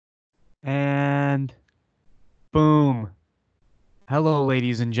Hello,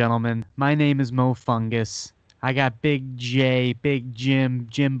 ladies and gentlemen. My name is Mo Fungus. I got Big J, Big Jim,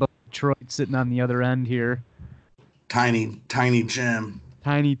 Jimbo Detroit sitting on the other end here. Tiny Jim,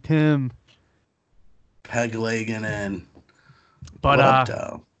 Tiny Tim. peg legging in. But How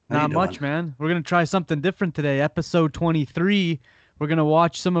you not doing? much, man. We're gonna try something different today. Episode 23. We're gonna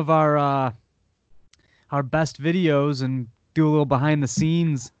watch some of our best videos and do a little behind the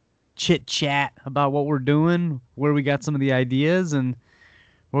scenes chit chat about what we're doing, where we got some of the ideas, and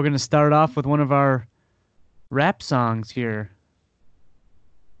we're gonna start off with one of our rap songs here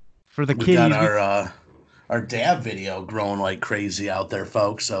for the We've got kiddies. our dab video growing like crazy out there,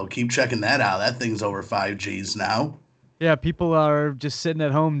 folks. So keep checking that out. That thing's over 5Gs now. Yeah, people are just sitting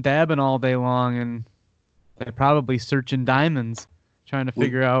at home dabbing all day long, and they're probably searching diamonds, trying to We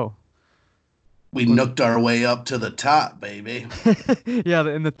figure out. we nooked our way up to the top, baby. Yeah,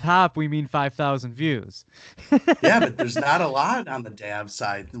 in the top we mean 5,000 views. Yeah, but there's not a lot on the dab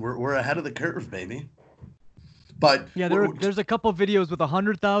side. We're ahead of the curve, baby. But Yeah, we're, there's a couple videos with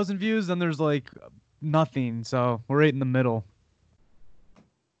 100,000 views, and there's like nothing. So we're right in the middle.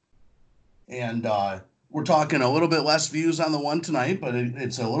 and we're talking a little bit less views on the one tonight, but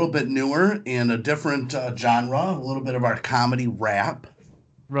it's a little bit newer and a different genre. A little bit of our comedy rap.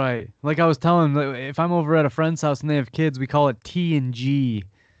 Right. Like I was telling, if I'm over at a friend's house and they have kids, we call it T and G,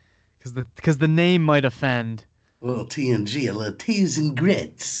 because the name might offend. A little TNG, a little Titties and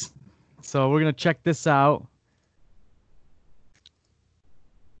Grits. So we're gonna check this out.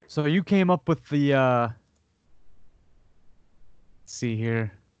 So you came up with the let's see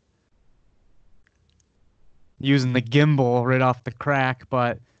here. Using the gimbal right off the crack,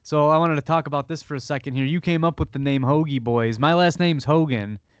 but so I wanted to talk about this for a second here. You came up with the name Hoagie Boys. My last name's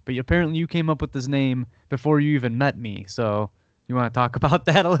Hogan, but apparently you came up with this name before you even met me. So you want to talk about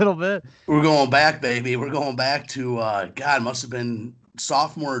that a little bit? We're going back, baby. We're going back to God. Must have been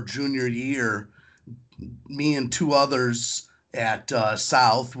sophomore, or junior year. Me and two others at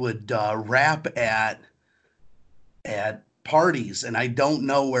South would rap at parties, and I don't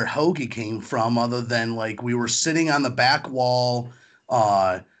know where hoagie came from, other than like we were sitting on the back wall.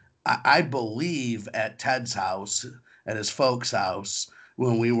 I believe at Ted's house, at his folks' house,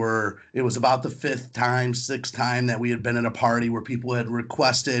 when we were. It was about the fifth time, sixth time that we had been at a party where people had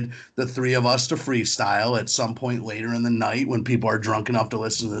requested the three of us to freestyle at some point later in the night when people are drunk enough to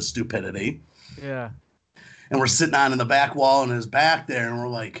listen to this stupidity. Yeah. And we're sitting on in the back wall and his back there, and we're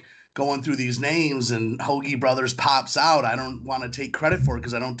like going through these names, and Hoagie Brothers pops out. I don't want to take credit for it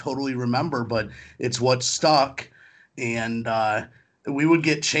because I don't totally remember, but it's what stuck. And we would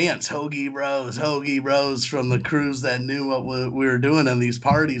get chants, Hoagie Bros from the crews that knew what we were doing in these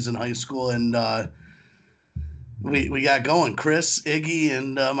parties in high school. And we got going, Chris, Iggy,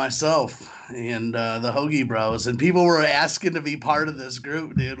 and myself, and the Hoagie Bros, and people were asking to be part of this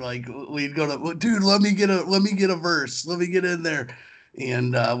group, dude. Like we'd go to, dude, let me get a verse, let me get in there,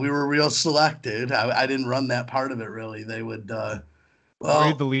 and we were real selected. I didn't run that part of it really. They would, Were you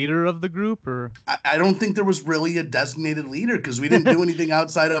well, the leader of the group, or? I don't think there was really a designated leader because we didn't do anything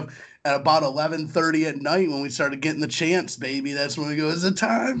outside of at about 11:30 at night when we started getting the chants, baby. That's when we go, is it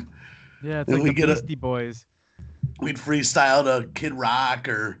time? Yeah, it's And like we the get a Beastie Boys. we'd freestyle to Kid Rock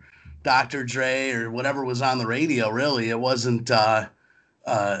or Dr. Dre or whatever was on the radio. Really, it wasn't a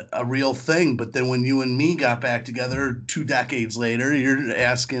real thing. But then when you and me got back together 2 decades later, you're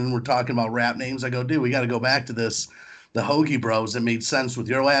asking, we're talking about rap names. I go, dude, we got to go back to this. The Hoagie Bros. It made sense with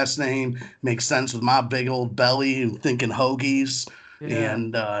your last name, makes sense with my big old belly and thinking hoagies. Yeah.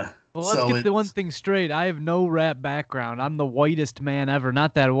 And Well, let's so get the one it's thing straight. I have no rap background. I'm the whitest man ever.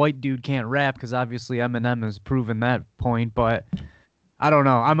 Not that a white dude can't rap, because obviously Eminem has proven that point. But I don't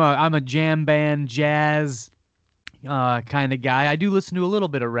know. I'm a jam band, jazz, kind of guy. I do listen to a little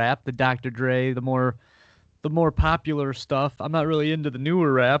bit of rap, the Dr. Dre, the more popular stuff. I'm not really into the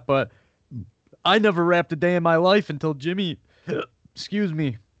newer rap, but I never rapped a day in my life until Jimmy, excuse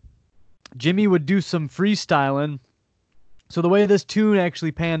me, Jimmy would do some freestyling. So the way this tune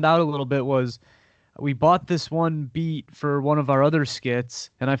actually panned out a little bit was we bought this one beat for one of our other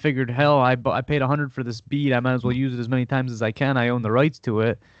skits, and I figured, hell, I paid 100 for this beat. I might as well use it as many times as I can. I own the rights to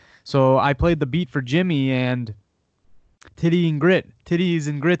it. So I played the beat for Jimmy, and Titties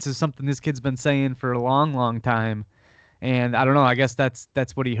and Grits is something this kid's been saying for a long, long time. And I don't know, I guess that's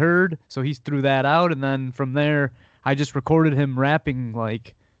what he heard. So he threw that out, and then from there, I just recorded him rapping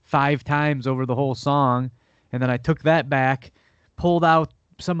like 5 times over the whole song, and then I took that back, pulled out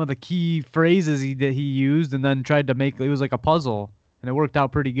some of the key phrases that he used, and then tried to make it was like a puzzle, and it worked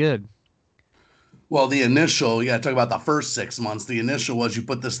out pretty good. Well, the initial, you got to talk about the first 6 months. The initial was you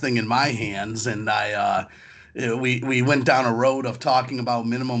put this thing in my hands, and we went down a road of talking about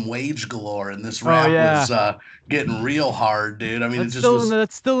minimum wage galore, and this Oh rap yeah. was getting real hard, dude. I mean, it That's just still in was. the,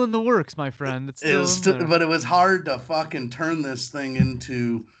 that's still in the works, my friend. It's It still was, in there. but it was hard to fucking turn this thing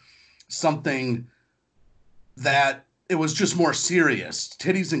into something that it was just more serious.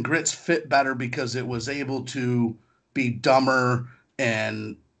 Titties and Grits fit better because it was able to be dumber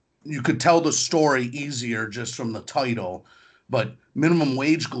and you could tell the story easier just from the title. But minimum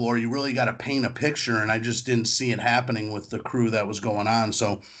wage glory, you really got to paint a picture, and I just didn't see it happening with the crew that was going on.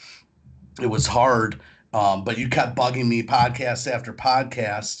 So it was hard. But you kept bugging me podcast after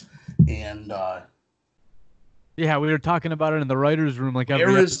podcast, and Yeah, we were talking about it in the writers' room like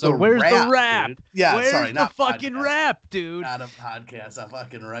every where is the episode. Where's the rap, rap? dude? Yeah, sorry, Where's the not fucking podcast, rap, dude? not a podcast, a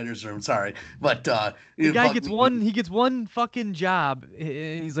fucking writer's room. Sorry, but The you guy bug gets me. one. He gets one fucking job.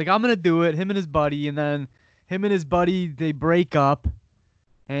 He's like, I'm gonna do it. Him and his buddy, and then him and his buddy they break up,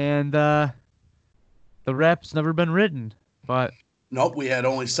 and the rap's never been written. But Nope, we had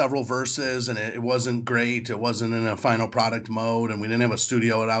only several verses, and it wasn't great. It wasn't in a final product mode, and we didn't have a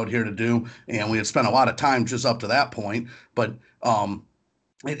studio out here to do. And we had spent a lot of time just up to that point. But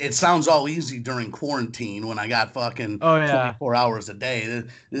it sounds all easy during quarantine when I got fucking oh yeah, 24 hours a day.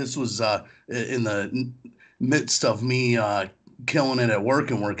 This was in the midst of me killing it at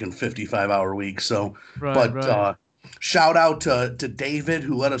work and working 55-hour weeks. So, right, but right. shout out to David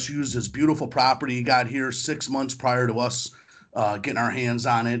who let us use his beautiful property. He got here 6 months prior to us getting our hands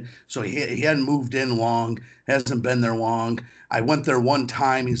on it. So he hadn't moved in long, hasn't been there long. I went there one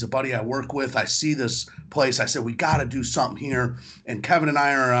time. He's a buddy I work with. I see this place. I said, we got to do something here. And Kevin and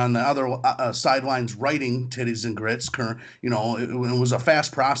I are on the other sidelines writing Titties and Grits. It was a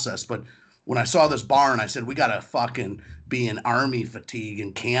fast process. But when I saw this barn, I said, we got to fucking be in army fatigue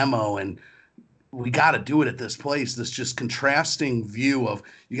and camo, and we got to do it at this place. This just contrasting view of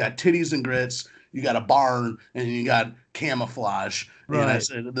you got Titties and Grits, you got a barn, and you got camouflage. And I Right.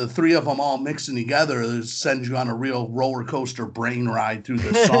 said the three of them all mixing together sends you on a real roller coaster brain ride through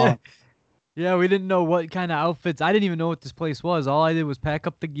this song. Yeah, we didn't know what kind of outfits. I didn't even know what this place was. All I did was pack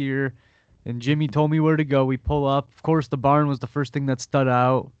up the gear, and Jimmy told me where to go. We pull up. Of course, the barn was the first thing that stood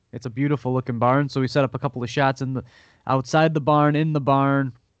out. It's a beautiful looking barn, so we set up a couple of shots in the outside the barn, in the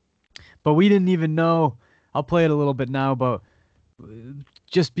barn. But we didn't even know. I'll play it a little bit now, but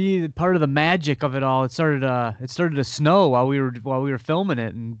just be part of the magic of it all. It started to snow while we were filming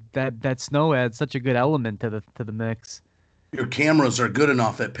it, and that snow adds such a good element to the mix. Your cameras are good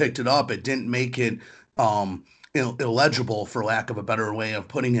enough. It picked it up. It didn't make it illegible, for lack of a better way of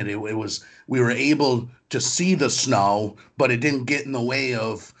putting it. It was we were able to see the snow, but it didn't get in the way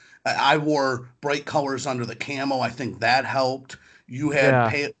of. I wore bright colors under the camo. I think that helped. You had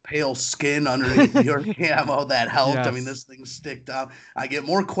Yeah. pale skin underneath your camo. That helped. I mean, Yes. this thing sticked out. I get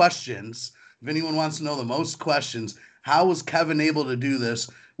more questions. If anyone wants to know the most questions, how was Kevin able to do this?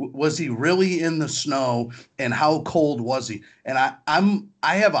 Was he really in the snow, and how cold was he? And I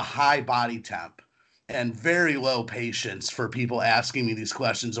have a high body temp and very low patience for people asking me these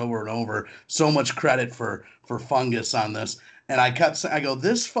questions over and over. So much credit for Fungus on this. And I kept saying, I go,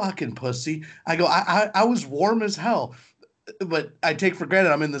 this fucking pussy. I go, I was warm as hell, but I take for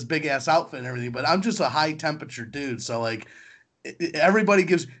granted I'm in this big ass outfit and everything, but I'm just a high temperature dude. So like everybody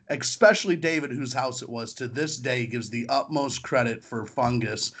gives, especially David, whose house it was, to this day gives the utmost credit for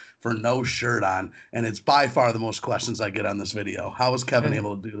Fungus for no shirt on, and it's by far the most questions I get on this video. How was Kevin It,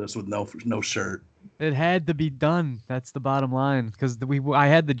 able to do this with no shirt? it had to be done. That's the bottom line. Because I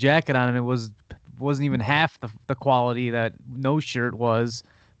had the jacket on and wasn't even half the quality that no shirt was.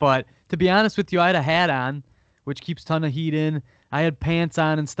 But to be honest with you, I had a hat on, which keeps ton of heat in. I had pants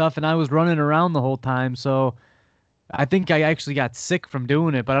on and stuff, and I was running around the whole time. So I think I actually got sick from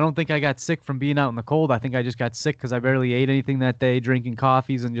doing it, but I don't think I got sick from being out in the cold. I think I just got sick because I barely ate anything that day, drinking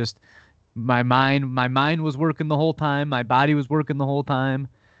coffees, and just my mind was working the whole time. My body was working the whole time.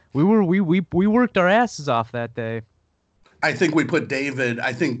 We worked our asses off that day. I think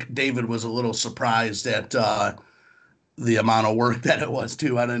David was a little surprised at the amount of work that it was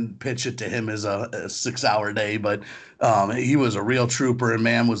too. I didn't pitch it to him as a 6 hour day, but he was a real trooper, and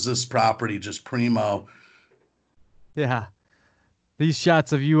man, was this property just primo. Yeah, these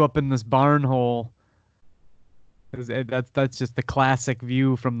shots of you up in this barn hole. That's just the classic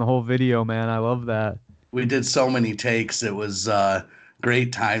view from the whole video, man. I love that. We did so many takes. It was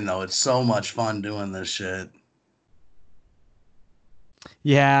great time though. It's so much fun doing this shit.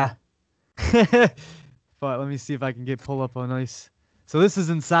 Yeah. But let me see if I can pull up a nice. So this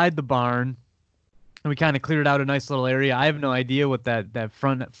is inside the barn, and we kind of cleared out a nice little area. I have no idea what that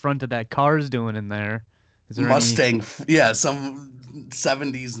front of that car is doing in there. Is there any? Mustang, yeah, some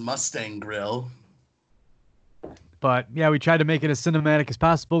 70s Mustang grill. But yeah, we tried to make it as cinematic as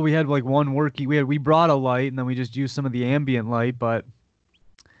possible. We had like one worky. We brought a light, and then we just used some of the ambient light. But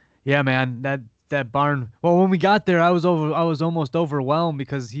yeah, man, that barn. Well, when we got there, I was almost overwhelmed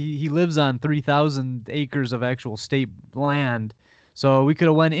because he lives on 3,000 acres of actual state land. So we could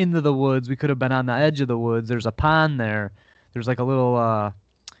have went into the woods. We could have been on the edge of the woods. There's a pond there. There's like a little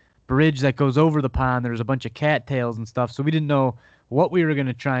bridge that goes over the pond. There's a bunch of cattails and stuff. So we didn't know what we were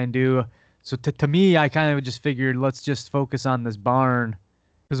gonna try and do. So to me, I kind of just figured let's just focus on this barn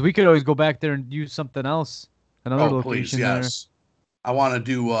because we could always go back there and use something else, another Oh, please, location there. yes. I want to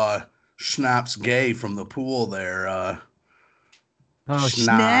do Schnapps Gay from the pool there. Oh, Schnapp.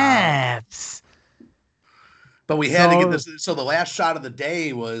 snaps! But we had to get So this. So the last shot of the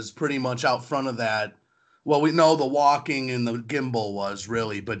day was pretty much out front of that. Well, we know the walking and the gimbal was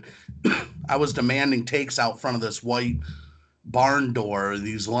really, but I was demanding takes out front of this white barn door.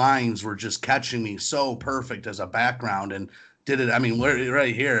 These lines were just catching me so perfect as a background and did it. I mean,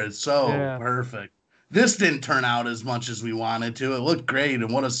 right here, it's so yeah, perfect. This didn't turn out as much as we wanted to. It looked great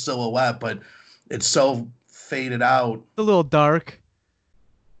and what a silhouette, but it's so faded out. it's a little dark,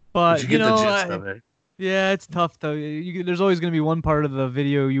 But but you get the gist of it. yeah, it's tough though. There's always gonna be one part of the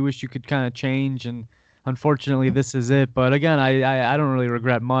video you wish you could kind of change, and unfortunately, this is it. But again, I don't really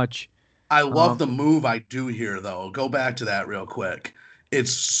regret much. I love Um, the move I do here, though. Go back to that real quick.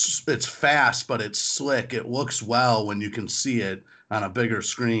 It's fast, but it's slick. It looks well when you can see it on a bigger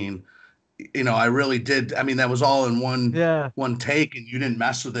screen. You know, I really did. I mean, that was all in yeah. one take, and you didn't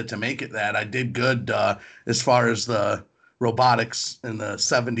mess with it to make it that. I did good as far as the robotics and the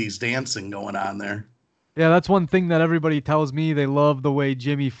 '70s dancing going on there. Yeah, that's one thing that everybody tells me they love the way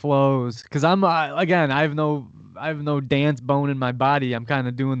Jimmy flows. Cause again, I have no dance bone in my body. I'm kind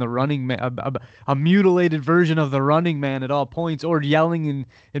of doing the running man, a mutilated version of the Running Man at all points, or yelling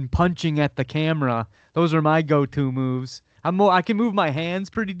and punching at the camera. Those are my go-to moves. I can move my hands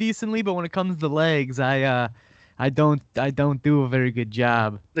pretty decently, but when it comes to legs, I don't do a very good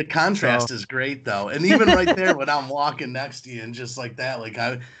job. The So contrast is great though, and even right there when I'm walking next to you and just like that, like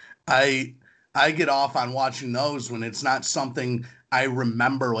I I get off on watching those when it's not something I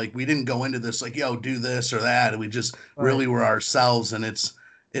remember. Like we didn't go into this like, yo, do this or that. We just right. really were ourselves, and it's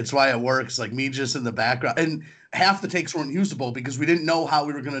why it works. Like me just in the background, and half the takes weren't usable because we didn't know how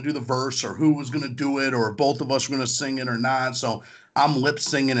we were gonna do the verse or who was gonna do it or both of us were gonna sing it or not. So I'm lip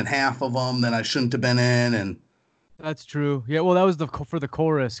singing in half of them that I shouldn't have been in, and That's true. Yeah, well, that was for the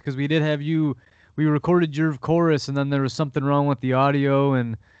chorus because we did have you. We recorded your chorus, and then there was something wrong with the audio,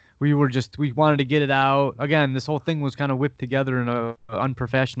 and we wanted to get it out. Again, this whole thing was kind of whipped together in a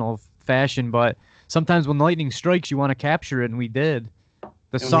unprofessional fashion, but sometimes when lightning strikes, you want to capture it, and we did.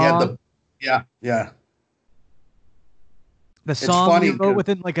 The and we had song, the yeah, yeah. the It's song we funny wrote because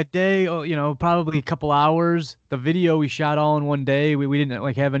within like a day, probably a couple hours. The video we shot all in one day. We didn't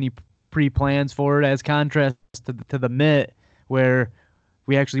like have any pre-plans for it, as contrast to the Mitt, where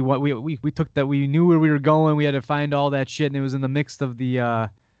we actually we took that we knew where we were going. We had to find all that shit, and it was in the mix of the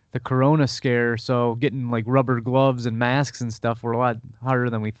Corona scare. So getting like rubber gloves and masks and stuff were a lot harder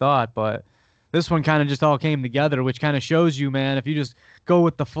than we thought. But this one kind of just all came together, which kind of shows you, man, if you just go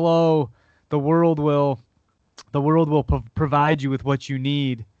with the flow, the world will provide you with what you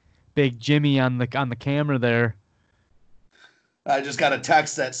need. Big Jimmy on the camera there. I just got a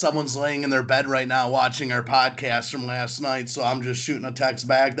text that someone's laying in their bed right now watching our podcast from last night. So I'm just shooting a text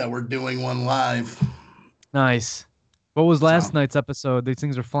back that we're doing one live. Nice. What was last So night's episode? These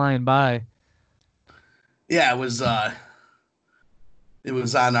things are flying by. yeah, it was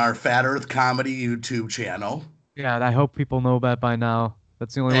on our Fat Earth Comedy YouTube channel. Yeah, I hope people know that by now.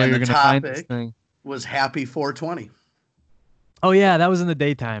 That's the only way And you're the gonna find this topic thing. was Happy 420. Oh yeah, that was in the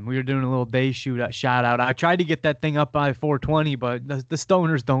daytime. We were doing a little day shout out. I tried to get that thing up by 4:20, but the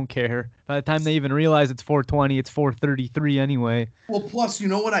stoners don't care. By the time they even realize it's 4:20, it's 4:33 anyway. Well, plus, you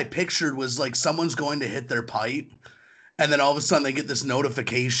know what I pictured was like someone's going to hit their pipe, and then all of a sudden they get this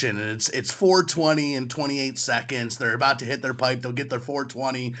notification, and it's 4:20 and 28 seconds. They're about to hit their pipe. They'll get their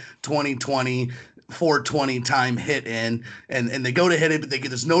 4:20, 2020, 420 time hit in, and they go to hit it, but they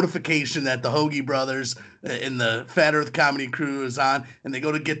get this notification that the Hoagie Brothers and the Fat Earth Comedy Crew is on, and they go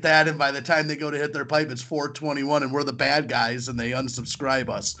to get that, and by the time they go to hit their pipe, it's 421, and we're the bad guys, and they unsubscribe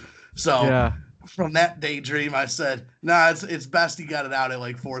us. So Yeah. from that daydream, I said, nah, it's best he got it out at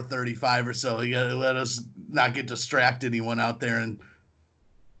like 4:35 or so. You gotta let us not get distracted anyone out there. And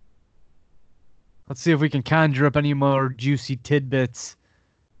Let's see if we can conjure up any more juicy tidbits.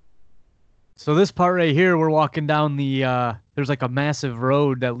 So this part right here, we're walking down there's like a massive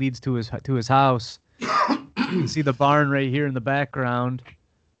road that leads to his house. You can see the barn right here in the background.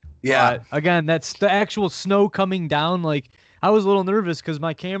 Yeah. But again, that's the actual snow coming down. Like I was a little nervous because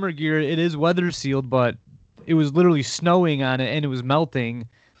my camera gear, it is weather sealed, but it was literally snowing on it and it was melting.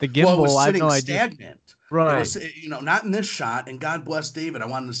 The Well, it was gimbal, I have no sitting idea. stagnant. It Right. was, not in this shot. And God bless David. I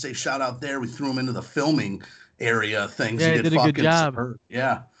wanted to say shout out there. We threw him into the filming area things. He Yeah, he did did a good fucking job. superb.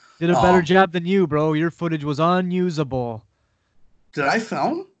 Yeah. Did a better Um, job than you, bro. Your footage was unusable. did I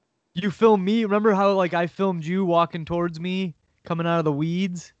film? You filmed me. Remember how like I filmed you walking towards me, coming out of the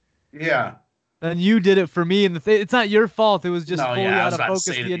weeds? Yeah. Then you did it for me, and it's not your fault. It was just No, fully yeah, I out was of about to focus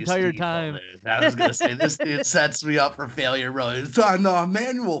say to the be entire Steve, time. dude. I was gonna say this dude sets me up for failure, bro. It's on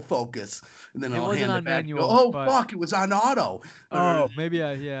manual focus, and then It I'll wasn't hand it on back and go, manual, "Oh but fuck, it was on auto." oh, maybe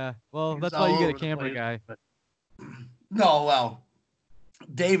yeah. Well, It's that's why all you get a over the camera place. guy. But no, well,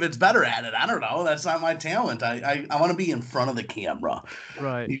 David's better at it. I don't know. That's not my talent. I want to be in front of the camera.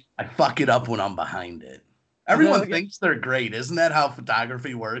 Right. I fuck it up when I'm behind it. And then Everyone like, thinks they're great. Isn't that how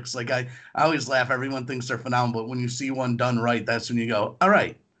photography works? Like I always laugh. Everyone thinks they're phenomenal, but when you see one done right, that's when you go, all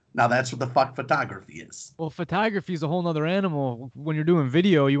right, now that's what the fuck photography is. well, photography is a whole nother animal. When you're doing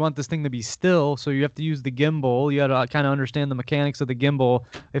video, you want this thing to be still, so you have to use the gimbal. You got to kind of understand the mechanics of the gimbal.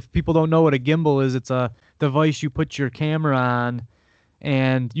 If people don't know what a gimbal is, it's a device you put your camera on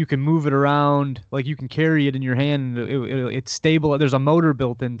and you can move it around, like you can carry it in your hand. It's stable. There's a motor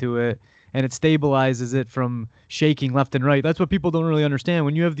built into it, and it stabilizes it from shaking left and right. That's what people don't really understand.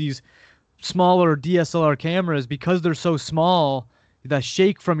 When you have these smaller DSLR cameras, because they're so small, the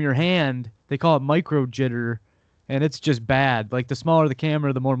shake from your hand, they call it micro jitter, and it's just bad. Like the smaller the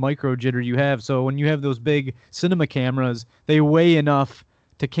camera, the more micro jitter you have. So when you have those big cinema cameras, they weigh enough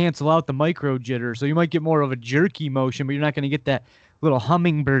to cancel out the micro jitter. So you might get more of a jerky motion, but you're not going to get that little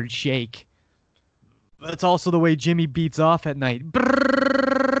hummingbird shake. That's also the way Jimmy beats off at night.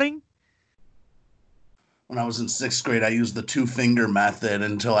 Brrrring. When I was in sixth grade, I used the two finger method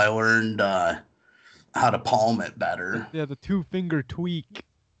until I learned how to palm it better. Yeah, the two finger tweak.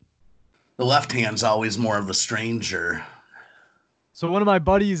 The left hand's always more of a stranger. So one of my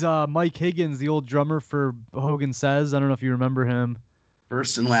buddies, Mike Higgins, the old drummer for Hogan Says, I don't know if you remember him.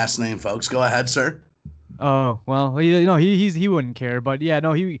 First and last name, folks. Go ahead, sir. Oh well, he wouldn't care, but yeah,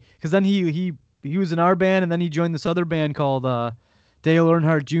 no, because then he was in our band, and then he joined this other band called Dale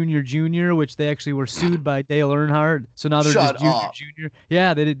Earnhardt Jr., which they actually were sued by Dale Earnhardt, so now they're just Shut Junior up. Junior.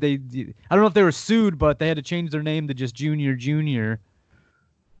 Yeah, I don't know if they were sued, but they had to change their name to just Junior Junior.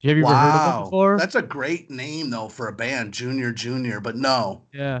 Have you ever heard of them Wow. before? That's a great name, though, for a band, Junior Junior, but no.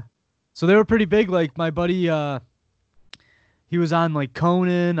 Yeah. So they were pretty big. Like my buddy, he was on like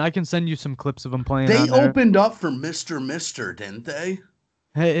Conan. I can send you some clips of him playing They on there. opened up for Mr. Mister, didn't they?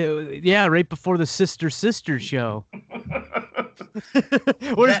 Hey, yeah, right before the Sister show. Where's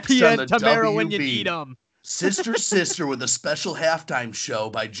Next on PN the Tamara when you WB. need them? Sister with a special halftime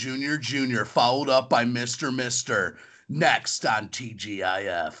show by Junior Junior, followed up by Mr. Mister. Next on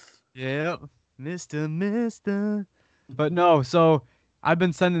TGIF. Yep, Mister. But no, so I've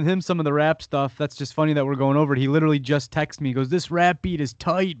been sending him some of the rap stuff. That's just funny that we're going over it. He literally just texted me. He goes, "This rap beat is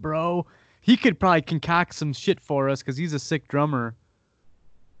tight, bro." He could probably concoct some shit for us because he's a sick drummer.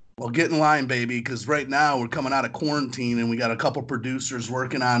 Well, get in line, baby, because right now we're coming out of quarantine and we got a couple producers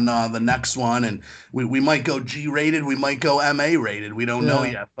working on the next one, and we might go G-rated, we might go MA-rated. We don't know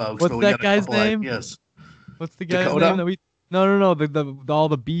Yeah. yet, folks, What's but we that got a guy's couple name? ideas. What's the guy's Dakota? name that we? No. The all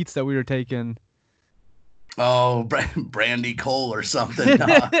the beats that we were taking. Oh, Brandy Cole or something.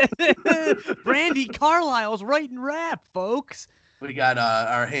 Brandy Carlisle's writing rap, folks. We got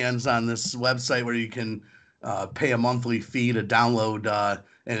our hands on this website where you can pay a monthly fee to download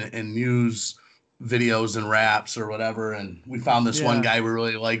and use videos and raps or whatever. And we found this one guy we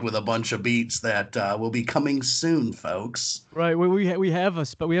really like with a bunch of beats that will be coming soon, folks. Right. We have a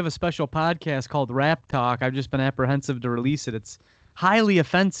special podcast called Rap Talk. I've just been apprehensive to release it. It's highly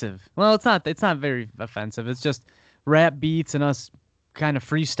offensive. Well, it's not. It's not very offensive. It's just rap beats and us kind of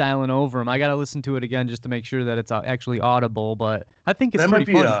freestyling over them. I got to listen to it again just to make sure that it's actually audible. But I think it's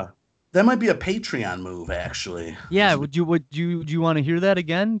pretty funny. That might be a Patreon move, actually. Yeah. Do you want to hear that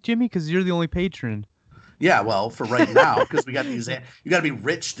again, Jimmy? Because you're the only patron. Yeah, well, for right now, because we got these. You got to be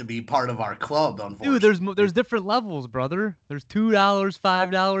rich to be part of our club. Unfortunately, Dude, there's different levels, brother. There's $2,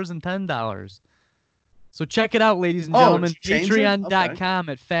 $5, and $10. So check it out, ladies and gentlemen. Patreon.com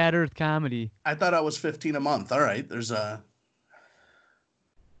at Fat Earth Comedy. I thought I was $15 a month. All right, there's a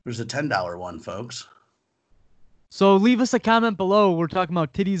 $10 one, folks. So leave us a comment below. We're talking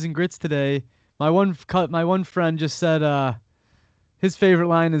about titties and grits today. My one friend just said his favorite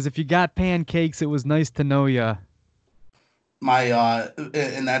line is, "If you got pancakes, it was nice to know ya."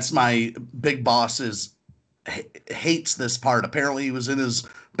 And that's my big boss's hates this part. Apparently, he was in his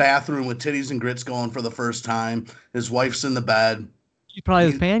bathroom with Titties and Grits going for the first time. His wife's in the bed. He probably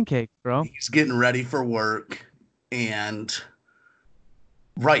has He, pancakes, bro. he's getting ready for work. And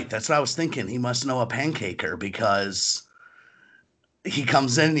right, that's what I was thinking. He must know a pancaker because he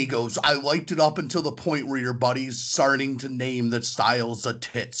comes in and he goes, I liked it up until the point where your buddy's starting to name the styles of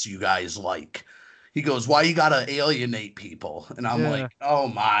tits you guys like. He goes, why you gotta alienate people? And I'm Yeah. like, oh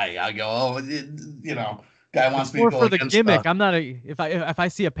my. I go, guy It's wants me to more go for the against gimmick. I'm not a if I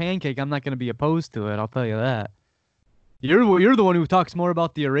see a pancake, I'm not gonna be opposed to it. I'll tell you that. You're the one who talks more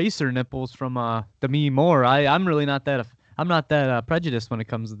about the eraser nipples from the me more. I'm really not that I'm not that prejudiced when it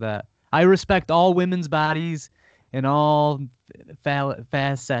comes to that. I respect all women's bodies and all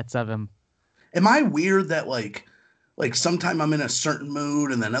facets of them. Am I weird that like sometime I'm in a certain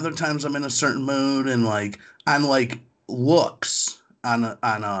mood and then other times I'm in a certain mood and like on like looks on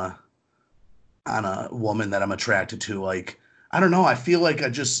a woman that I'm attracted to, like I don't know, I feel like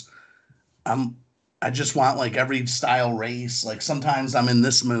I'm I just want like every style race. Like sometimes I'm in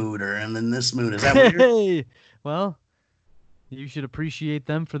this mood or I'm in this mood. Is that weird? Hey, well, you should appreciate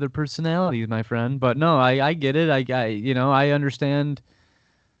them for their personalities, my friend. But no, I get it. I understand.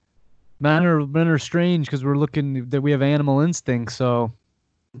 Men are strange because we're looking that we have animal instincts. So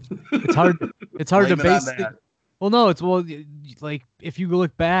it's hard. It's hard to Blame it on base. that. Well, no, like if you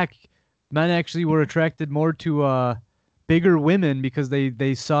look back, men actually were attracted more to bigger women because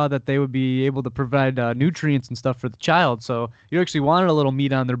they saw that they would be able to provide nutrients and stuff for the child. So you actually wanted a little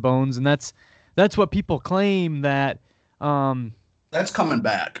meat on their bones, and that's what people claim that. Um, That's coming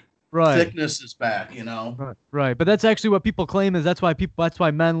back. right, Thickness is back, you know. right. But that's actually what people claim is that's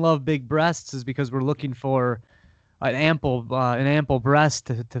why men love big breasts is because we're looking for an ample breast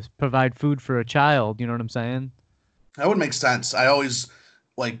to provide food for a child. You know what I'm saying? That would make sense. I always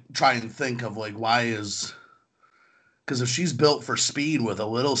like try and think of like why is because if she's built for speed with a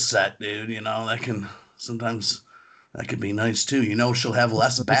little set, dude, you know, that can sometimes that could be nice too. You know, she'll have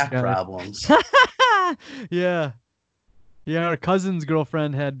less This back guy. problems. Yeah. Yeah, our cousin's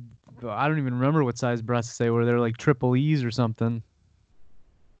girlfriend had I don't even remember what size breasts they were. They're like triple E's or something.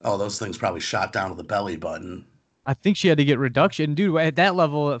 Oh, those things probably shot down to the belly button. I think she had to get reduction. Dude, at that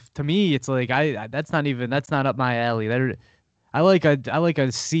level to me it's like that's not up my alley. I like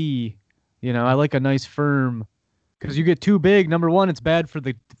a C, I like a nice firm because you get too big. Number one, it's bad for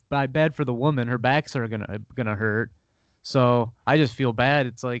the woman. Her backs are gonna hurt. So I just feel bad.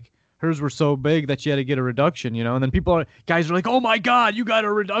 It's like hers were so big that she had to get a reduction. And then guys are like, "Oh my God, you got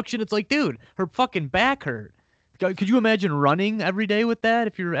a reduction!" It's like, dude, her fucking back hurt. Could you imagine running every day with that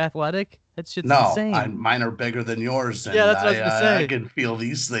if you're athletic? That shit's No, insane. mine are bigger than yours, Yeah, and that's what I was gonna I say. can feel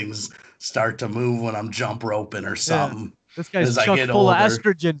these things start to move when I'm jump roping or Yeah, something. this guy's As I chuck get full of older,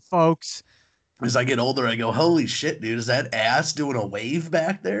 estrogen, folks. I go, holy shit, dude, is that ass doing a wave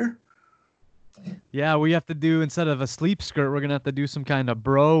back there? Yeah, we have to do instead of a sleep skirt, we're gonna have to do some kind of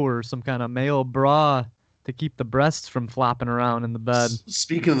bro or some kind of male bra to keep the breasts from flopping around in the bed.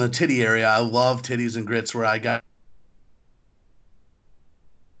 Speaking of the titty area, I love Titties and Grits, where I got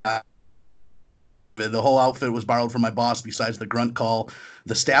the whole outfit was borrowed from my boss. Besides the grunt call,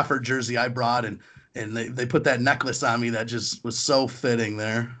 the Stafford jersey I brought, and they put that necklace on me that just was so fitting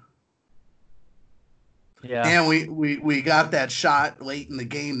there. Yeah. And we got that shot late in the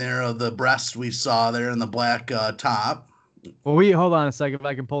game there of the breast we saw there in the black top. Well, hold on a second if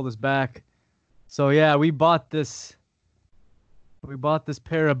I can pull this back. So yeah, we bought this. We bought this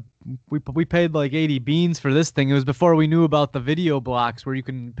pair of. We paid like 80 beans for this thing. It was before we knew about the video blocks where you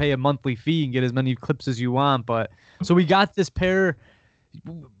can pay a monthly fee and get as many clips as you want. But so we got this pair.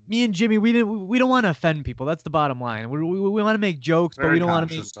 Me and Jimmy, we don't want to offend people. That's the bottom line. We want to make jokes, but Very we don't want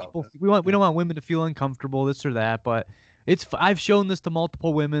to make conscious of people. it. We don't want women to feel uncomfortable, this or that. But I've shown this to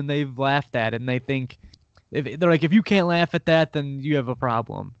multiple women. They've laughed at it, and they think they're like, if you can't laugh at that, then you have a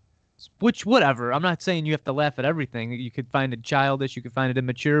problem. Which, whatever. I'm not saying you have to laugh at everything. You could find it childish. You could find it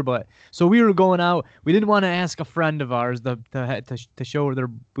immature. But so we were going out. We didn't want to ask a friend of ours to show her their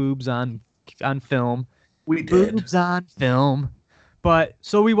boobs on film. We did. Boobs on film. But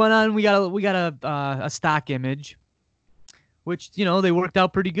so we went on. We got a stock image, which they worked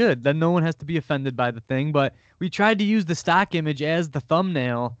out pretty good. Then no one has to be offended by the thing. But we tried to use the stock image as the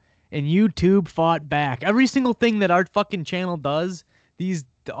thumbnail, and YouTube fought back. Every single thing that our fucking channel does,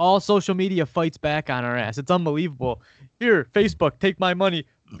 all social media fights back on our ass. It's unbelievable. Here, Facebook, take my money.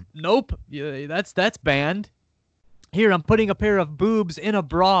 Nope, yeah, that's banned. Here, I'm putting a pair of boobs in a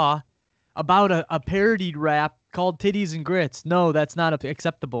bra about a parodied rap called Titties and Grits. No, that's not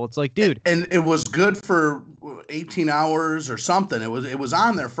acceptable. It's like, dude. And it was good for 18 hours or something. It was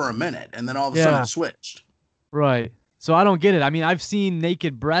on there for a minute, and then all of a sudden Yeah. it switched. Right. So I don't get it. I mean, I've seen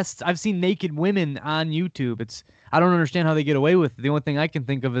naked breasts. I've seen naked women on YouTube. I don't understand how they get away with it. The only thing I can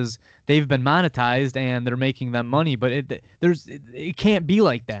think of is they've been monetized and they're making them money, but it can't be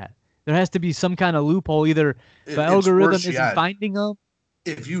like that. There has to be some kind of loophole. Either the It's algorithm worse isn't yet. finding them.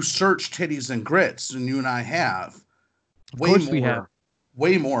 If you search titties and grits, and you and I have, Of way course we have. more,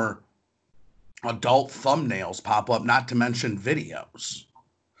 way more adult thumbnails pop up, not to mention videos.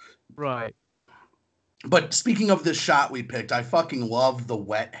 Right. But speaking of this shot we picked, I fucking love the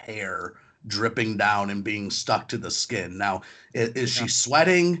wet hair dripping down and being stuck to the skin. Now, is she Yeah.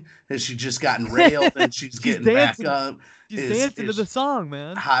 sweating? Has she just gotten railed and she's She's getting back dancing. up? She's Is dancing to the is song,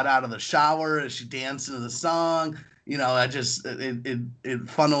 man. hot out of the shower? Is she dancing to the song? You know, I just it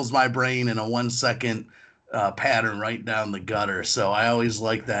funnels my brain in a 1 second pattern right down the gutter. So I always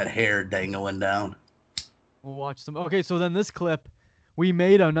like that hair dangling down. We'll watch some. Okay, so then this clip, we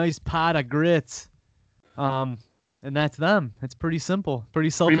made a nice pot of grits. Um, and that's them. It's pretty simple,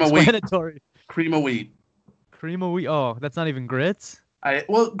 pretty Cream of wheat, self-explanatory. cream of wheat. Cream of wheat. Oh, that's not even grits.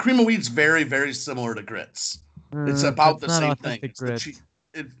 Well, cream of wheat's very, very similar to grits. It's about That's the not same thing. authentic It's the cheap.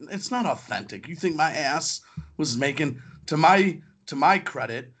 grits. It's not authentic. You think my ass was making to my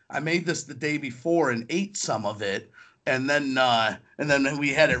credit? I made this the day before and ate some of it, and then we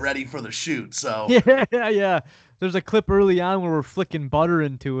had it ready for the shoot. So Yeah, yeah. There's a clip early on where we're flicking butter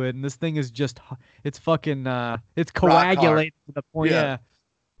into it, and this thing is just, it's fucking, it's rock hard. coagulated to the point. Yeah. Yeah.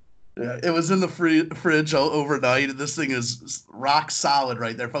 Yeah, it was in the fridge overnight, and this thing is rock solid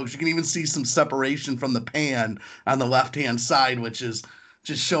right there, folks. You can even see some separation from the pan on the left-hand side, which is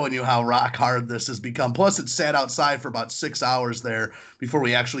just showing you how rock hard this has become. Plus, it sat outside for about 6 hours there before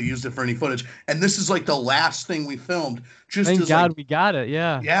we actually used it for any footage. And this is like the last thing we filmed, just Thank as like, God we got it.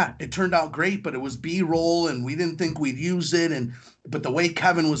 Yeah. yeah, it turned out great, but it was B-roll, and we didn't think we'd use it. And but the way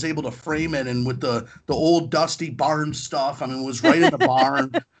Kevin was able to frame it, and with the old dusty barn stuff, I mean, it was right in the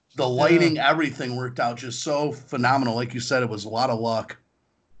barn. The Yeah. lighting, everything worked out just so phenomenal. Like you said, it was a lot of luck.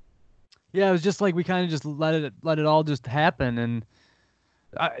 Yeah, it was just like we kind of just let it all just happen, and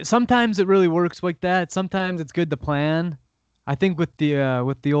sometimes it really works like that. Sometimes it's good to plan. I think with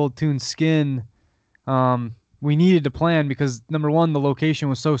the old tune skin, we needed to plan because number one, the location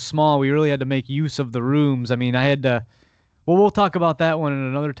was so small. We really had to make use of the rooms. I mean, I had to. Well, we'll talk about that one at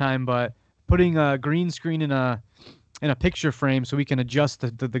another time. But putting a green screen in a picture frame so we can adjust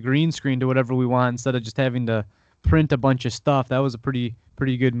the green screen to whatever we want instead of just having to print a bunch of stuff. That was a pretty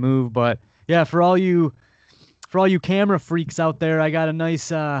good move. But yeah, for all you camera freaks out there, I got a nice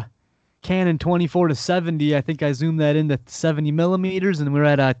Canon 24 to 70. I think I zoomed that into 70 millimeters, and we're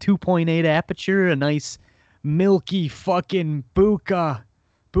at a 2.8 aperture. A nice milky fucking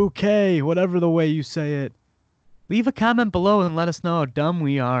bouquet, whatever the way you say it. Leave a comment below and let us know how dumb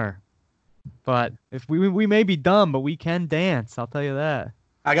we are. But if we may be dumb, but we can dance. I'll tell you that.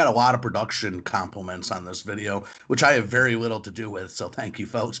 I got a lot of production compliments on this video, which I have very little to do with. So thank you,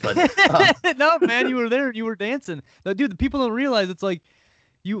 folks. But No, man, you were there and you were dancing. No, dude, the people don't realize it's like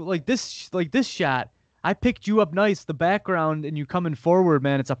you like this shot. I picked you up nice, the background, and you coming forward,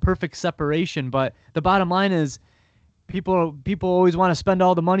 man. It's a perfect separation. But the bottom line is, people always want to spend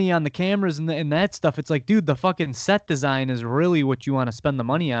all the money on the cameras and that stuff. It's like, dude, the fucking set design is really what you want to spend the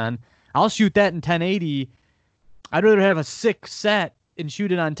money on. I'll shoot that in 1080. I'd rather have a sick set and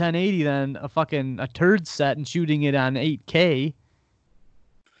shoot it on 1080 than a turd set and shooting it on 8K.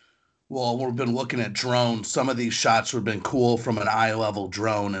 well, we've been looking at drones. Some of these shots would have been cool from an eye level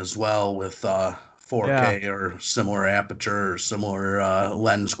drone as well, with Yeah. 4K or similar aperture or similar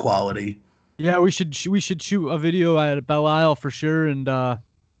lens quality. Yeah, we should shoot a video at Belle Isle for sure and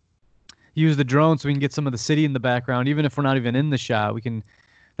use the drone so we can get some of the city in the background. Even if we're not even in the shot, we can.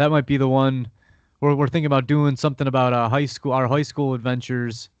 That might be the one. We're thinking about doing something about our high school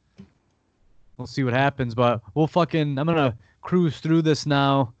adventures. We'll see what happens, but I'm gonna cruise through this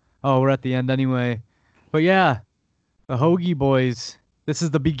now. Oh, we're at the end anyway. But yeah, the Hoagie Boys. This is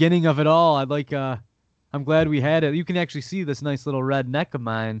the beginning of it all. I'm glad we had it. You can actually see this nice little red neck of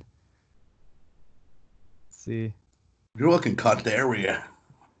mine. Let's see. You're looking cut there, were you?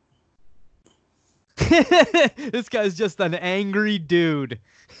 This guy's just an angry dude.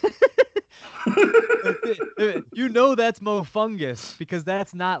 You know that's Mofungus because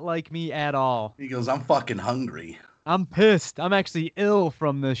that's not like me at all. He goes, I'm fucking hungry. I'm pissed. I'm actually ill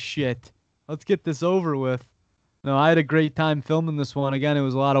from this shit. Let's get this over with. No, I had a great time filming this one. Again, it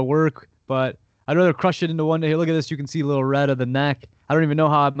was a lot of work, but I'd rather crush it into one day. Hey, look at this. You can see a little red of the neck. I don't even know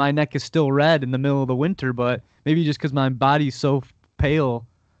how my neck is still red in the middle of the winter, but maybe just because my body's so pale.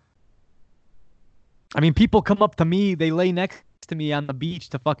 I mean, people come up to me, they lay next to me on the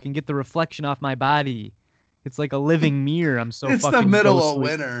beach to fucking get the reflection off my body. It's like a living mirror. I'm so It's the fucking middle of ghostly.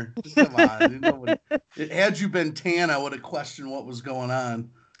 winter. Come on. Had you been tan, I would have questioned what was going on.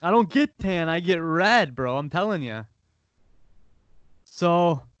 I don't get tan. I get red, bro. I'm telling you.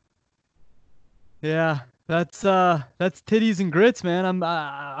 So yeah, that's titties and grits, man.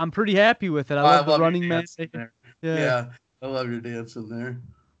 I'm pretty happy with it. I I love the love your running man. dancing there. Yeah. Yeah, I love your dancing there.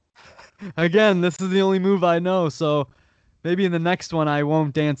 Again, this is the only move I know, so maybe in the next one I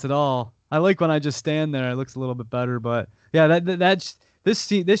won't dance at all. I like when I just stand there. It looks a little bit better, but yeah, that's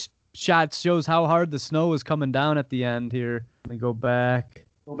this shot shows how hard the snow was coming down at the end here. Let me go back.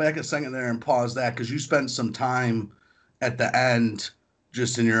 Go back a second there and pause that because you spent some time at the end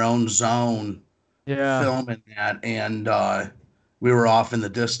just in your own zone Yeah. filming that, and we were off in the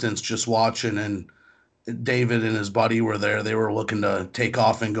distance just watching, and David and his buddy were there. They were looking to take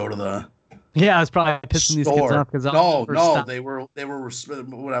off and go to the Yeah, I was probably pissing these kids store. off because I was No, the first no, stop they were.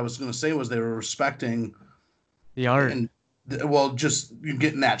 What I was going to say was they were respecting the art. and well, just you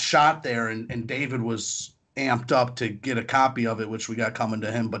getting that shot there, and David was amped up to get a copy of it, which we got coming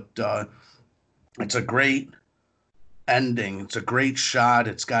to him. But it's a great ending. It's a great shot.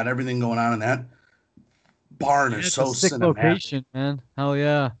 It's got everything going on, and that barn Yeah, is it's a so sick cinematic. location, man. Hell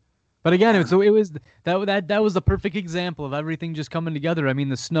yeah. But again, it was that was the perfect example of everything just coming together. I mean,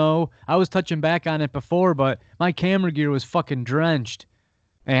 the snow. I was touching back on it before, but my camera gear was fucking drenched.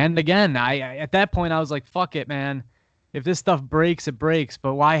 And again, I at that point I was like, fuck it, man. If this stuff breaks, it breaks.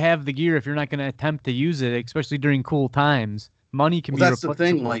 But why have the gear if you're not going to attempt to use it, especially during cool times? Money can Well, be that's the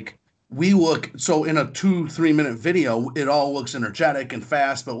thing. replaceable. Like we look so in a 2-3 minute video, it all looks energetic and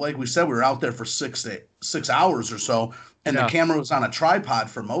fast. But like we said, we were out there for 6 hours or so, and the Yeah. camera was on a tripod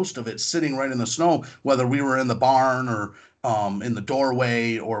for most of it, sitting right in the snow, whether we were in the barn or in the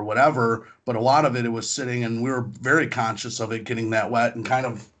doorway or whatever. But a lot of it, it was sitting, and we were very conscious of it getting that wet and kind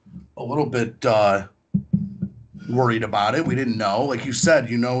of a little bit worried about it. We didn't know, like you said,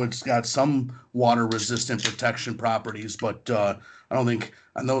 it's got some water resistant protection properties, but I don't think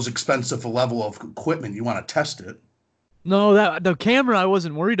on those expensive level of equipment you want to test it. No, that the camera I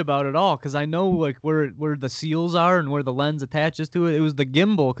wasn't worried about at all because I know like where the seals are and where the lens attaches to it. It was the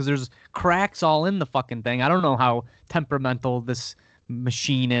gimbal because there's cracks all in the fucking thing. I don't know how temperamental this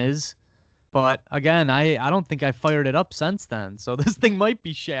machine is, but again, I don't think I fired it up since then. So this thing might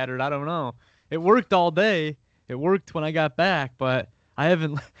be shattered. I don't know. It worked all day. It worked when I got back, but I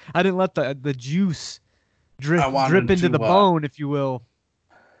haven't. I didn't let the juice I drip wanted into the to bone, if you will.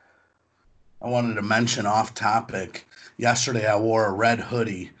 I wanted to mention off topic. Yesterday I wore a red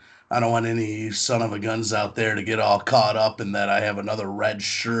hoodie. I don't want any son of a guns out there to get all caught up in that I have another red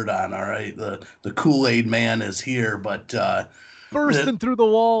shirt on. All right, the Kool Aid Man is here, but Bursting through the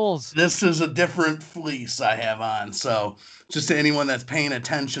walls. this is a different fleece I have on. So just to anyone that's paying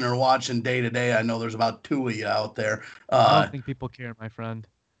attention or watching day to day, I know there's about two of you out there. I don't think people care, my friend.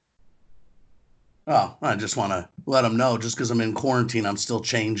 Oh, I just want to let them know just because I'm in quarantine, I'm still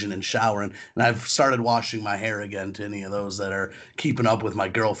changing and showering. And I've started washing my hair again to any of those that are keeping up with my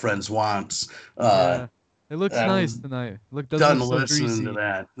girlfriend's wants. Yeah. It looks nice I'm tonight. Doesn't done look so listening to greasy.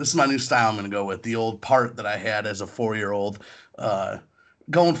 that. This is my new style I'm going to go with. The old part that I had as a 4-year-old. Uh,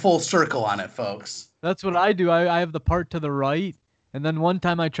 Going full circle on it, folks. That's what I do. I have the part to the right, and then one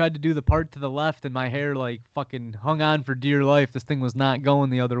time I tried to do the part to the left, and my hair like fucking hung on for dear life. This thing was not going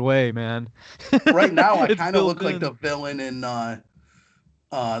the other way, man. Right now, I It's kind of look built like in. the villain in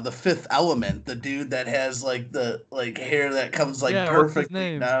the Fifth Element, the dude that has like the like hair that comes like Yeah, what's his perfectly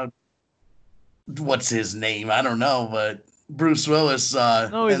name? down. What's his name? I don't know, but Bruce Willis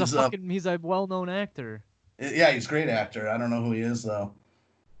No, ends up. he's a well-known actor. Yeah, he's a great actor. I don't know who he is though.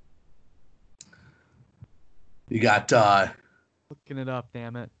 You got Looking it up,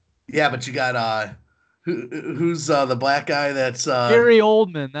 damn it. yeah, but you got who's the black guy that's Gary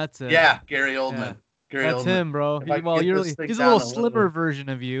Oldman, that's it. yeah, Gary Yeah, Oldman. Gary that's Oldman. him, bro. If I could Well, get this thing he's a little down a slimmer little. version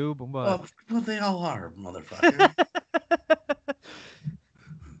of you, but. Well, they all are, motherfucker.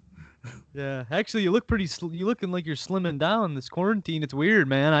 Yeah, actually, you look you looking like you're slimming down this quarantine. It's weird,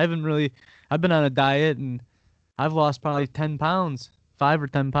 man. I've been on a diet and I've lost probably 10 pounds, 5 or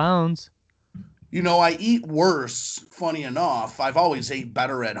 10 pounds. I eat worse, funny enough. I've always ate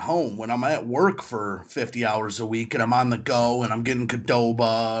better at home when I'm at work for 50 hours a week and I'm on the go and I'm getting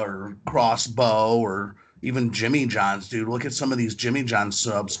Cadoba or Crossbow or even Jimmy John's, dude. Look at some of these Jimmy John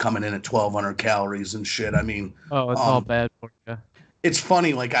subs coming in at 1,200 calories and shit. I mean, Oh, it's all um, bad for you. it's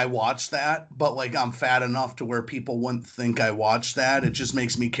funny, like I watch that, but like I'm fat enough to where people wouldn't think I watched that. It just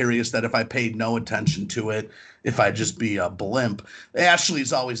makes me curious that if I paid no attention to it, if I'd just be a blimp.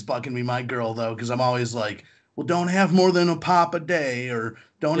 Ashley's always bugging me, my girl, though, because I'm always like, well, don't have more than a pop a day, or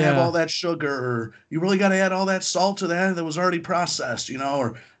don't have Yeah. all that sugar, or you really got to add all that salt to that was already processed,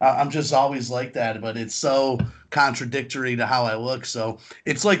 or I'm just always like that, but it's so contradictory to how I look. So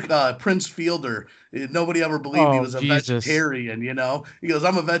it's like Prince Fielder. Nobody ever believed he Oh, was a Jesus. vegetarian. He goes,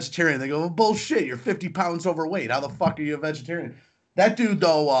 I'm a vegetarian. They go, well, bullshit, you're 50 pounds overweight. How the fuck are you a vegetarian? That dude,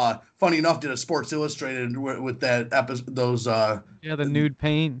 though, funny enough, did a Sports Illustrated with that episode, Yeah, the nude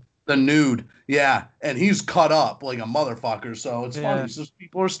paint. the nude, yeah, and he's cut up like a motherfucker. So it's funny. Yeah. It's just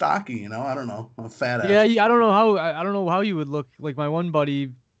people are stocky. I don't know. I'm a fat Yeah, ass. I don't know how I don't know how you would look like my one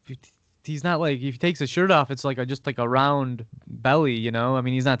buddy. He's not like if he takes his shirt off, it's like just like a round belly, you know. I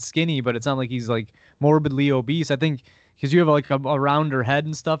mean, he's not skinny, but it's not like he's like morbidly obese. I think because you have like a rounder head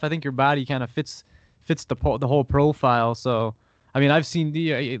and stuff. I think your body kind of fits the whole profile. So, I mean, I've seen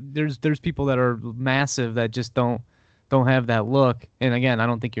there's people that are massive that just don't have that look. And again, I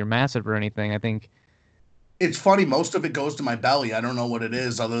don't think you're massive or anything. I think It's funny. Most of it goes to my belly. I don't know what it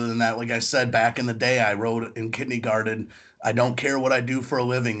is. Other than that, like I said back in the day, I wrote in kindergarten. I don't care what I do for a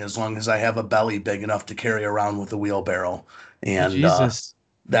living as long as I have a belly big enough to carry around with a wheelbarrow. And Jesus.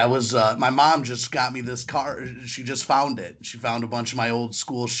 that was my mom just got me this car. She just found it. She found a bunch of my old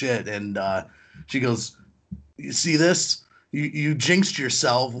school shit, and she goes, "You see this? You jinxed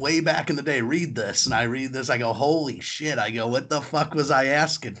yourself way back in the day. Read this." And I read this. I go, "Holy shit!" I go, "What the fuck was I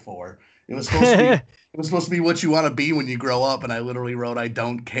asking for? It was supposed to be. It was supposed to be what you want to be when you grow up." And I literally wrote, "I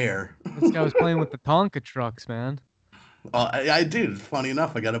don't care." This guy was playing with the Tonka trucks, man. I do. Funny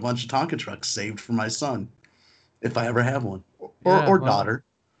enough, I got a bunch of Tonka trucks saved for my son if I ever have one, or Yeah, or well, daughter,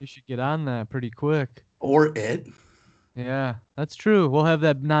 you should get on that pretty quick. or it. Yeah, that's true. We'll have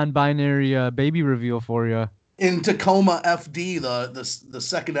that non-binary baby reveal for you. In Tacoma FD, the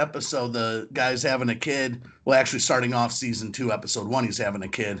second episode, the guy's having a kid. Well, actually, starting off season 2, episode 1, he's having a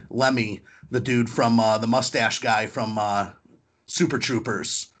kid. Lemmy, the dude from the mustache guy from Super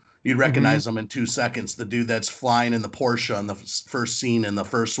Troopers. You'd Hmm. recognize him in 2 seconds. The dude that's flying in the Porsche in the first scene in the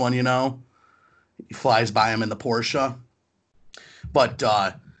first one. He flies by him in the Porsche. But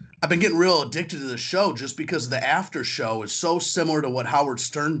I've been getting real addicted to the show just because the after show is so similar to what Howard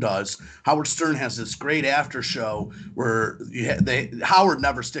Stern does. Howard Stern has this great after show where Howard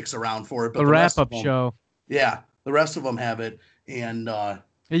never sticks around for it, but The the rest of wrap-up them, show. yeah, the rest of them have it. And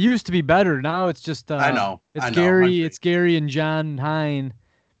It used to be better. Now it's just I it's know, I Gary, agree. it's Gary and John Hine.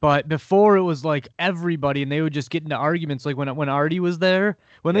 But before it was like everybody, and they would just get into arguments. Like when Artie was there,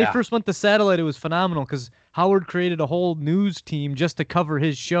 when they Yeah, first went to satellite, it was phenomenal because Howard created a whole news team just to cover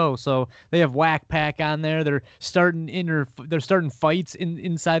his show. So they have Whack Pack on there. They're starting fights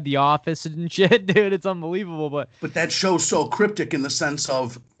inside the office and shit, dude. It's unbelievable. But but that show's so cryptic in the sense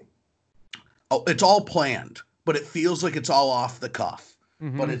of it's all planned, but it feels like it's all off the cuff. But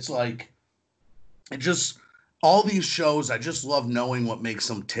hmm it's like it just all these shows I just love knowing what makes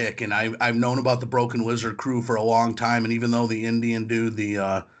them tick, and I've known about the Broken Wizard crew for a long time, and even though the Indian dude,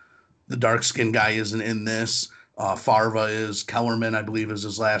 the dark skinned guy isn't in this, Farva is. Kellerman, I believe, is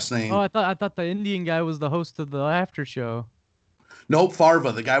his last oh, name. I thought the Indian guy was the host of the after show. Nope,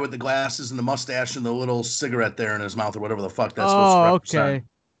 Farva, the guy with the glasses and the mustache and the little cigarette there in his mouth or whatever the fuck that's supposed to Oh, represent. okay.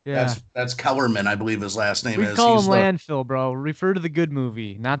 Yeah. That's Kellerman, I believe his last name We is. call He's him the landfill, bro. Refer to the good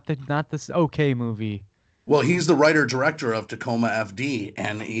movie, not this okay movie. Well, he's the writer director of Tacoma FD,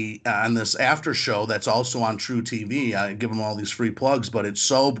 and he on this after show that's also on True TV. I give them all these free plugs, but it's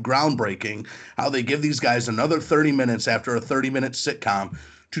so groundbreaking how they give these guys another 30 minutes after a 30-minute sitcom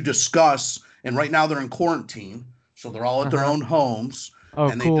to discuss. And right now they're in quarantine, so they're all at their Uh-huh. own homes, Oh,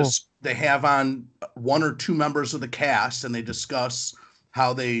 and cool. they have on one or two members of the cast, and they discuss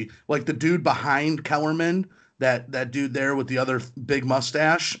how they like the dude behind Kellerman, that dude there with the other big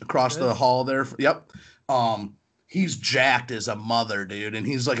mustache across the Chris? hall there. Yep. He's jacked as a mother, dude, and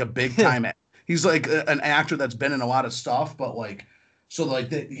he's like a big time. He's like an actor that's been in a lot of stuff, but like, so like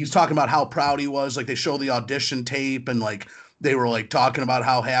he's talking about how proud he was. Like they show the audition tape, and like they were like talking about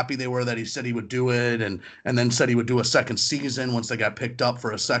how happy they were that he said he would do it, and then said he would do a second season once they got picked up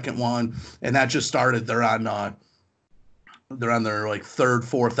for a second one, and that just started. They're on their like third,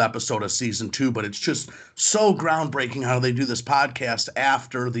 fourth episode of season 2, but it's just so groundbreaking how they do this podcast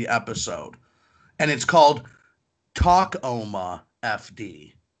after the episode, and it's called Talkoma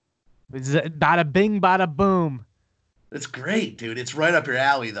FD. Bada bing, bada boom. It's great, dude. It's right up your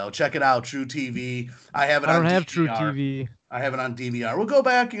alley, though. Check it out, True TV. I have it I don't on have True DVR. TV. I have it on DVR. We'll go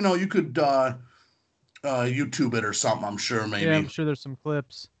back. You could YouTube it or something. I'm sure Yeah, I'm maybe sure there's some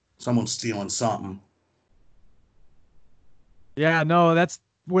clips. someone's stealing something. Yeah, no, that's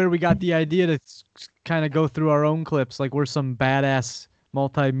where we got the idea to kind of go through our own clips. Like we're some badass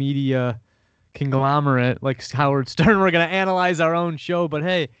multimedia conglomerate like Howard Stern. We're gonna analyze our own show, but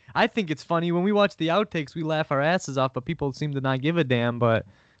hey, I think it's funny when we watch the outtakes. We laugh our asses off, but people seem to not give a damn. But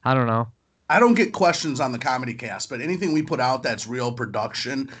I don't know. I don't get questions on the comedy cast, but anything we put out that's real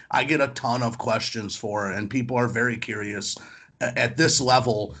production, I get a ton of questions for it, and people are very curious at this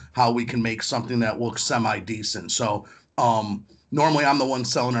level how we can make something that looks semi decent. So, normally I'm the one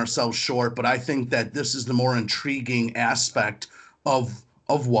selling ourselves short, but I think that this is the more intriguing aspect of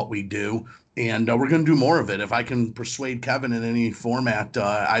what we do, and we're going to do more of it. If I can persuade Kevin in any format,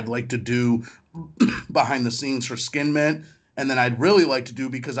 I'd like to do behind the scenes for Skin Mint. And then I'd really like to do,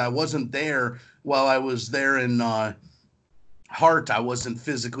 because I wasn't there while I was there in Hart, I wasn't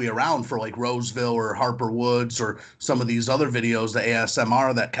physically around for like Roseville or Harper Woods or some of these other videos, the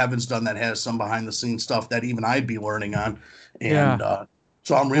ASMR that Kevin's done that has some behind the scenes stuff that even I'd be learning on. And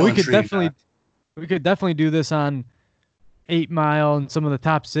so I'm Well, real intrigued. We could definitely do this on 8 Mile and some of the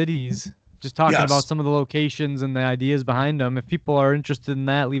top cities. Just talking about Yes. some of the locations and the ideas behind them. If people are interested in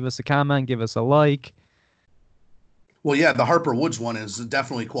that, leave us a comment, give us a like. Well, yeah, the Harper Woods one is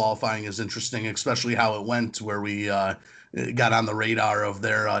definitely qualifying as interesting, especially how it went, where we got on the radar of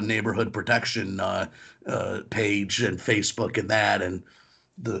their neighborhood protection page and Facebook and that, and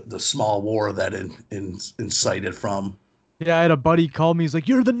the small war that incited from. Yeah, I had a buddy call me. He's like,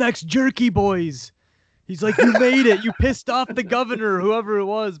 "You're the next Jerky Boys." He's like, "You made it. You pissed off the governor, whoever it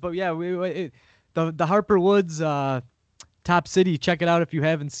was." But yeah, the Harper Woods top city. Check it out if you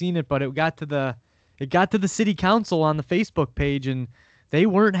haven't seen it. But it got to the city council on the Facebook page, and they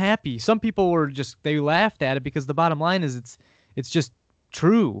weren't happy. Some people were they laughed at it, because the bottom line is it's just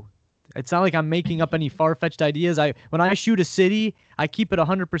true. It's not like I'm making up any far-fetched ideas. When I shoot a city, I keep it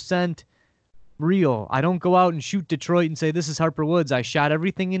 100% real. I don't go out and shoot Detroit and say this is Harper Woods. I shot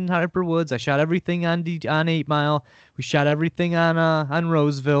everything in Harper Woods. I shot everything on 8 Mile. We shot everything on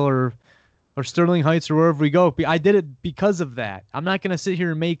Roseville or Sterling Heights or wherever we go. I did it because of that. I'm not gonna sit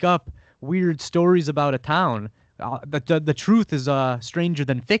here and make up weird stories about a town. The truth is stranger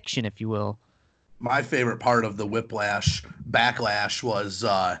than fiction, if you will. My favorite part of the whiplash backlash was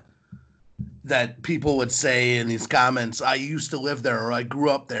that people would say in these comments, I used to live there or I grew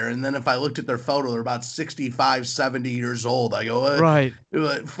up there. And then if I looked at their photo, they're about 65, 70 years old. I go, Right.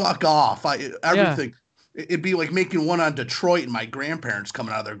 Fuck off. Everything. Yeah. It'd be like making one on Detroit and my grandparents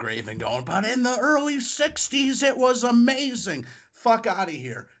coming out of their grave and going, but in the early 60s, it was amazing. Fuck out of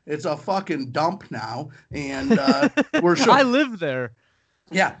here. It's a fucking dump now. And we're sure. I live there.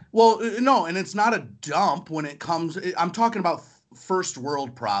 Yeah. Well, no, and it's not a dump when it comes. I'm talking about first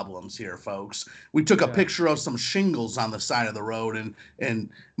world problems here, folks. We took a picture of some shingles on the side of the road, and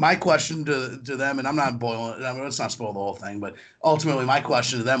my question to them, and I'm not boiling, I mean, let's not spoil the whole thing, but ultimately my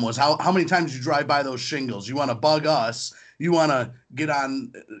question to them was how many times you drive by those shingles? You want to bug us? You want to get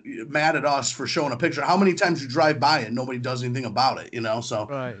on mad at us for showing a picture? How many times you drive by it and nobody does anything about it? You know, so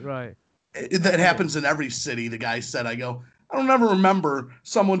right. That happens in every city. The guy said, I don't ever remember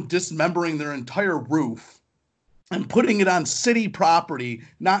someone dismembering their entire roof and putting it on city property,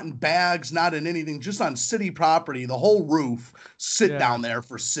 not in bags, not in anything, just on city property, the whole roof, sit down there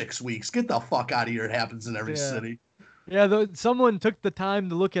for 6 weeks. Get the fuck out of here. It happens in every city. Yeah, someone took the time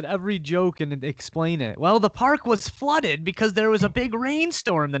to look at every joke and explain it. Well, the park was flooded because there was a big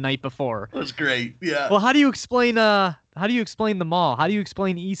rainstorm the night before. That was great. Yeah. Well, how do you explain the mall? How do you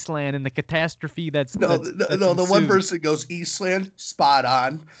explain Eastland and the catastrophe that's the ensued? one person goes Eastland, spot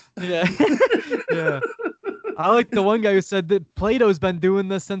on. Yeah. Yeah. I like the one guy who said that Plato's been doing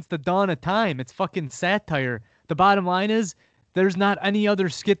this since the dawn of time. It's fucking satire. The bottom line is there's not any other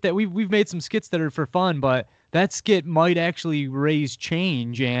skit that we've made some skits that are for fun, but that skit might actually raise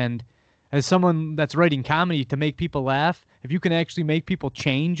change. And as someone that's writing comedy to make people laugh, if you can actually make people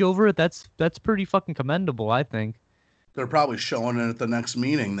change over it, that's pretty fucking commendable, I think. They're probably showing it at the next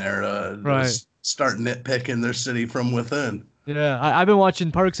meeting there. Right. Start nitpicking their city from within. Yeah, I've been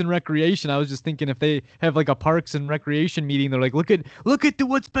watching Parks and Recreation. I was just thinking if they have like a Parks and Recreation meeting, they're like, look at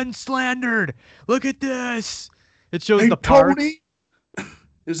what's been slandered. Look at this. It shows the parks. Tony,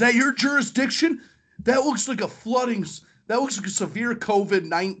 is that your jurisdiction? That looks like a flooding. That looks like a severe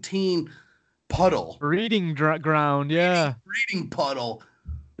COVID-19 puddle. Breeding ground, yeah. Breeding puddle.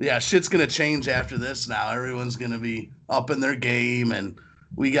 Yeah, shit's gonna change after this now. Everyone's gonna be up in their game, and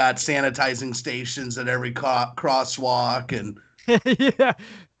we got sanitizing stations at every crosswalk, and yeah,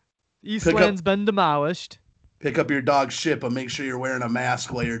 Eastland's been demolished. Pick up your dog's shit, but make sure you're wearing a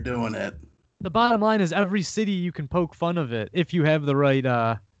mask while you're doing it. The bottom line is every city you can poke fun of it if you have the right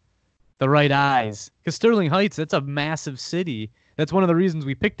eyes. Because Sterling Heights, that's a massive city. That's one of the reasons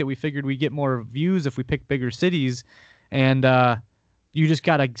we picked it. We figured we'd get more views if we picked bigger cities, and You just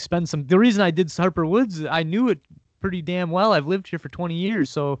gotta spend some. The reason I did Harper Woods, I knew it pretty damn well. I've lived here for 20 years,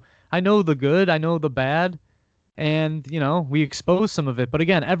 so I know the good, I know the bad, and we expose some of it. But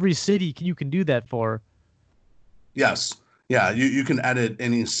again, every city you can do that for. Yes. Yeah, you can edit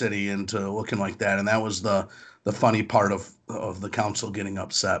any city into looking like that, and that was the funny part of the council getting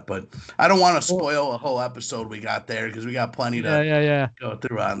upset. But I don't want to Well, spoil a whole episode we got there because we got plenty yeah, to yeah, yeah. go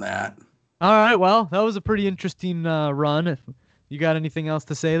through on that. All right, well, that was a pretty interesting run. If you got anything else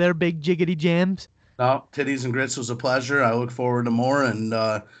to say there, big jiggity jams? No, Titties and Grits was a pleasure. I look forward to more. And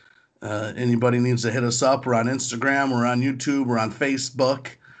anybody needs to hit us up. We're on Instagram. We're on YouTube. We're on Facebook.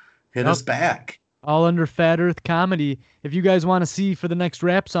 Hit Yep. us back. All under Fat Earth Comedy. If you guys want to see for the next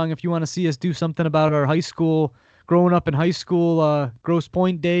rap song, if you want to see us do something about our high school, growing up in high school, Grosse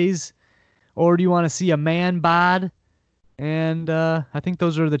Point days, or do you want to see a man bod? And I think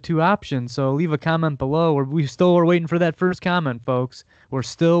those are the two options. So leave a comment below. We still are waiting for that first comment, folks. We're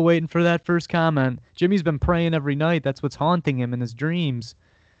still waiting for that first comment. Jimmy's been praying every night. That's what's haunting him in his dreams.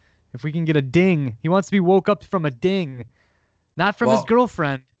 If we can get a ding, he wants to be woke up from a ding, not from his Well,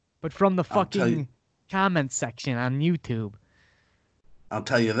 girlfriend, but from the I'll tell you. fucking comment section on YouTube. I'll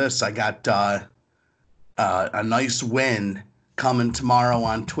tell you this. I got a nice win coming tomorrow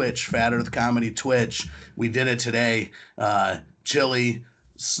on Twitch, Fat Earth Comedy Twitch. We did it today. Chili,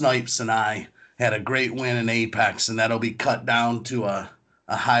 Snipes, and I had a great win in Apex, and that'll be cut down to a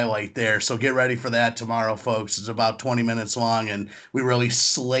highlight there. So get ready for that tomorrow, folks. It's about 20 minutes long, and we really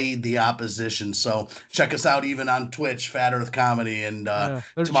slayed the opposition. So check us out even on Twitch, Fat Earth Comedy. And Yeah,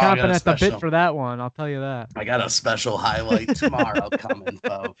 they're tomorrow I got chomping a at the bit special. for that one. I'll tell you that. I got a special highlight tomorrow coming,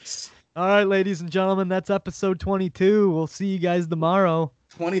 folks. All right, ladies and gentlemen, that's episode 22. We'll see you guys tomorrow.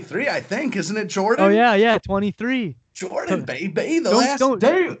 23, I think, isn't it, Oh Jordan? yeah, 23. Jordan, baby, the Don't last don't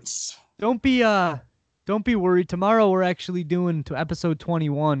dance. don't be don't be worried. Tomorrow we're actually doing to episode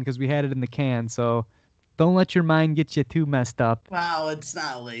 21 because we had it in the can. So don't let your mind get you too messed up. Wow, it's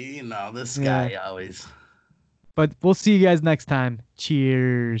not late. This Yeah. guy always. But we'll see you guys next time.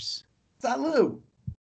 Cheers. Salute.